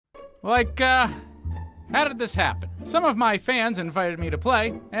Like, how did this happen? Some of my fans invited me to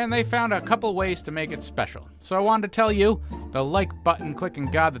play, and they found a couple ways to make it special. So I wanted to tell you, the like button clicking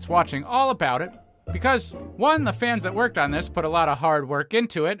god that's watching, all about it. Because, 1, the fans that worked on this put a lot of hard work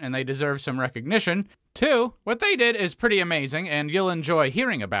into it, and they deserve some recognition. 2, what they did is pretty amazing, and you'll enjoy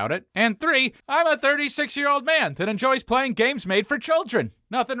hearing about it. And 3, I'm a 36-year-old man that enjoys playing games made for children.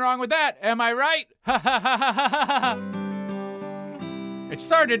 Nothing wrong with that, am I right? Ha ha ha ha ha ha! It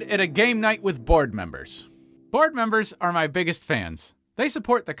started at a game night with board members. Board members are my biggest fans. They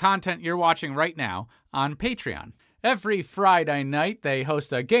support the content you're watching right now on Patreon. Every Friday night, they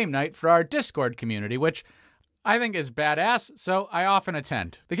host a game night for our Discord community, which I think is badass, so I often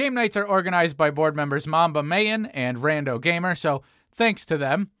attend. The game nights are organized by board members Mamba Mayan and Rando Gamer, so thanks to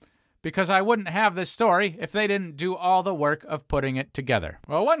them, because I wouldn't have this story if they didn't do all the work of putting it together.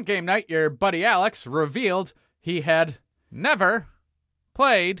 Well, one game night, your buddy Alex revealed he had never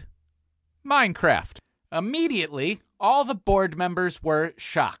played Minecraft. Immediately, all the board members were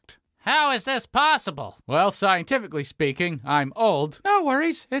shocked. How is this possible? Well, scientifically speaking, I'm old. No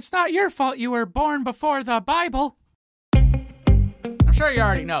worries, it's not your fault you were born before the Bible. I'm sure you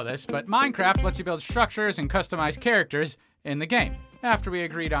already know this, but Minecraft lets you build structures and customize characters in the game. After we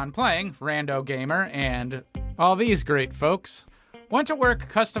agreed on playing, Rando Gamer and all these great folks went to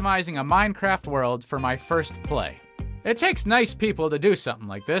work customizing a Minecraft world for my first play. It takes nice people to do something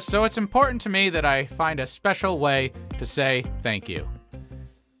like this, so it's important to me that I find a special way to say thank you.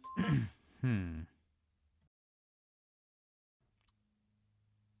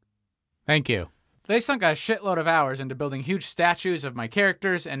 Thank you. They sunk a shitload of hours into building huge statues of my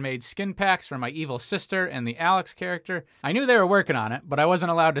characters and made skin packs for my evil sister and the Alex character. I knew they were working on it, but I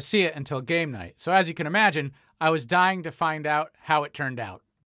wasn't allowed to see it until game night. So as you can imagine, I was dying to find out how it turned out.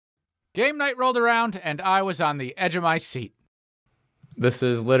 Game night rolled around and I was on the edge of my seat. This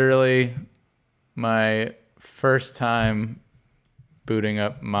is literally my first time booting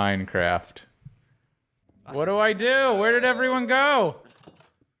up Minecraft. What do I do? Where did everyone go?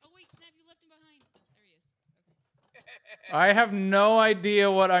 Oh wait, Snap, you left him behind. There he is. Okay. I have no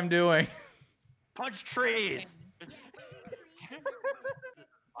idea what I'm doing. Punch trees!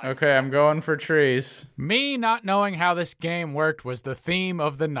 Okay, I'm going for trees. Me not knowing how this game worked was the theme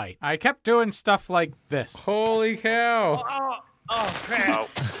of the night. I kept doing stuff like this. Holy cow. Oh crap.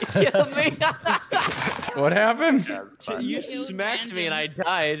 Kill me. What happened? You smacked me and I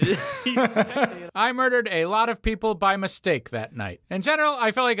died. I murdered a lot of people by mistake that night. In general,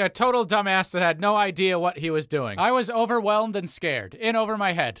 I felt like a total dumbass that had no idea what he was doing. I was overwhelmed and scared, in over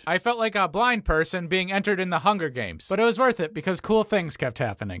my head. I felt like a blind person being entered in the Hunger Games. But it was worth it because cool things kept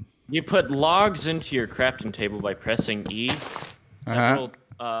happening. You put logs into your crafting table by pressing E. Several,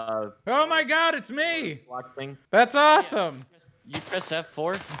 oh my god, it's me! block thing. That's awesome! You press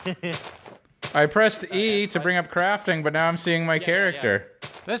F4. I pressed E to bring up crafting, but now I'm seeing my character.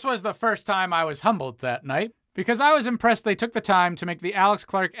 This was the first time I was humbled that night, because I was impressed they took the time to make the Alex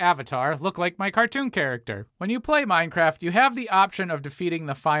Clark avatar look like my cartoon character. When you play Minecraft, you have the option of defeating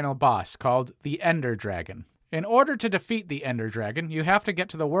the final boss, called the Ender Dragon. In order to defeat the Ender Dragon, you have to get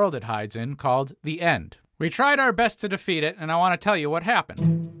to the world it hides in, called the End. We tried our best to defeat it, and I want to tell you what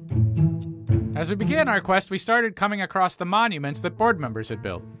happened. As we began our quest, we started coming across the monuments that board members had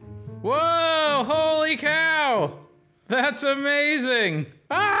built. Whoa! Holy cow! That's amazing!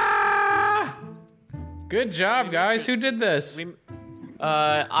 Ah! Good job, guys. Who did this?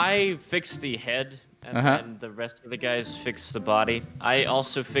 I fixed the head, and then the rest of the guys fixed the body. I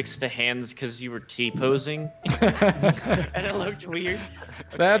also fixed the hands because you were T-posing. And it looked weird.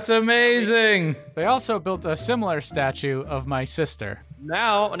 That's amazing! They also built a similar statue of my sister.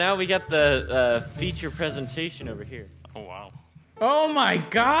 Now we got the feature presentation over here. Oh, wow. Oh my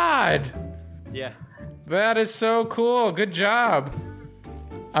god! Yeah. That is so cool. Good job.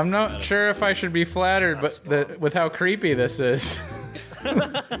 I'm not sure if I should be flattered, but with how creepy this is.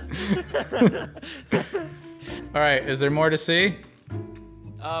 Alright, is there more to see?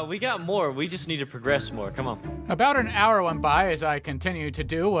 We got more. We just need to progress more. Come on. About an hour went by as I continued to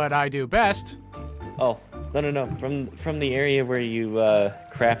do what I do best. Oh, no. From the area where you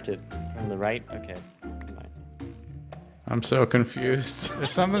crafted. From the right? Okay. I'm so confused.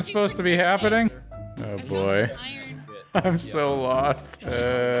 Is something supposed to be happening? Oh boy. I'm so lost.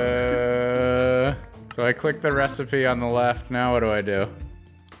 So I click the recipe on the left. Now what do I do?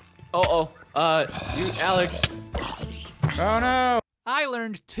 You, Alex. Oh no! I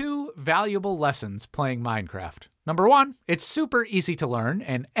learned 2 valuable lessons playing Minecraft. Number 1, it's super easy to learn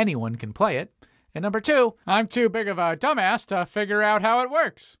and anyone can play it. And number 2, I'm too big of a dumbass to figure out how it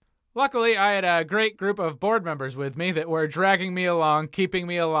works. Luckily, I had a great group of board members with me that were dragging me along, keeping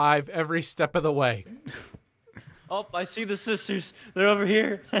me alive every step of the way. Oh, I see the sisters. They're over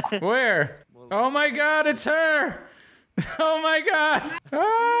here. Where? Oh my god, it's her! Oh my god!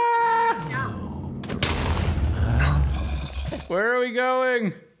 Ah! Where are we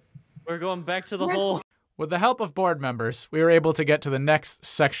going? We're going back to the hole. With the help of board members, we were able to get to the next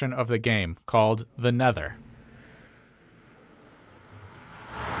section of the game, called the Nether.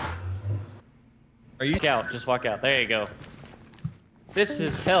 Are you out? Just walk out. There you go. This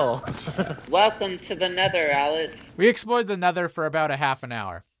is hell. Welcome to the Nether, Alex. We explored the Nether for about a half an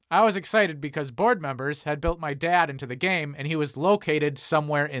hour. I was excited because board members had built my dad into the game and he was located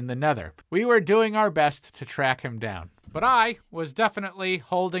somewhere in the Nether. We were doing our best to track him down, but I was definitely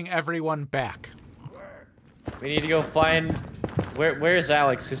holding everyone back. We need to go find... Where's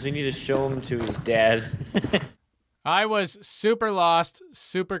Alex? Because we need to show him to his dad. I was super lost,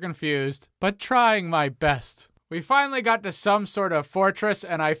 super confused, but trying my best. We finally got to some sort of fortress,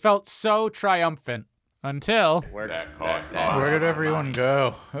 and I felt so triumphant. Until... Where did everyone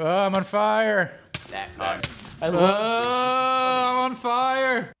go? Oh, I'm on fire. I'm on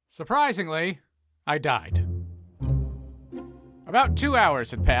fire. Surprisingly, I died. About 2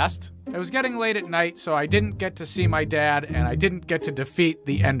 hours had passed. It was getting late at night, so I didn't get to see my dad, and I didn't get to defeat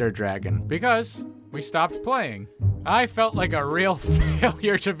the Ender Dragon, because we stopped playing. I felt like a real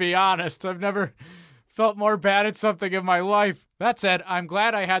failure, to be honest. I've never felt more bad at something in my life. That said, I'm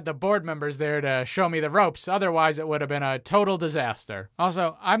glad I had the board members there to show me the ropes. Otherwise, it would have been a total disaster.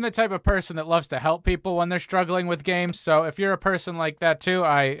 Also, I'm the type of person that loves to help people when they're struggling with games, so if you're a person like that too,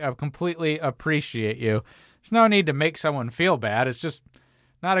 I completely appreciate you. There's no need to make someone feel bad. It's just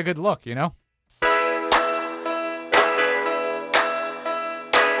not a good look, you know?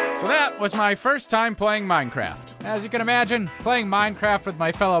 So that was my first time playing Minecraft. As you can imagine, playing Minecraft with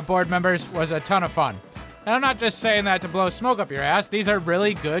my fellow board members was a ton of fun. And I'm not just saying that to blow smoke up your ass, these are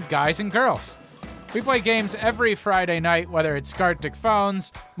really good guys and girls. We play games every Friday night, whether it's Gartic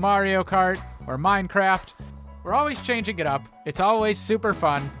Phones, Mario Kart, or Minecraft. We're always changing it up, it's always super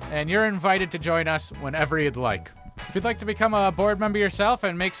fun, and you're invited to join us whenever you'd like. If you'd like to become a board member yourself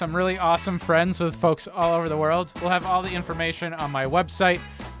and make some really awesome friends with folks all over the world, we'll have all the information on my website.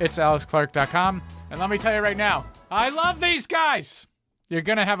 It's alexclark.com. And let me tell you right now, I love these guys! You're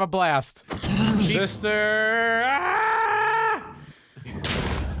gonna have a blast. Sister! Ah!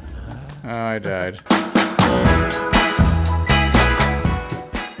 Oh, I died.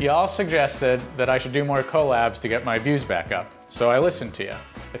 Y'all suggested that I should do more collabs to get my views back up, so I listened to you.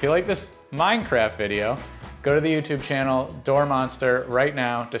 If you like this Minecraft video, go to the YouTube channel Door Monster right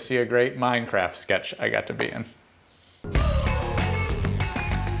now to see a great Minecraft sketch I got to be in.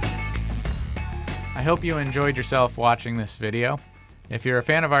 I hope you enjoyed yourself watching this video. If you're a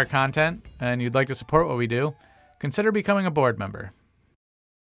fan of our content and you'd like to support what we do, consider becoming a board member.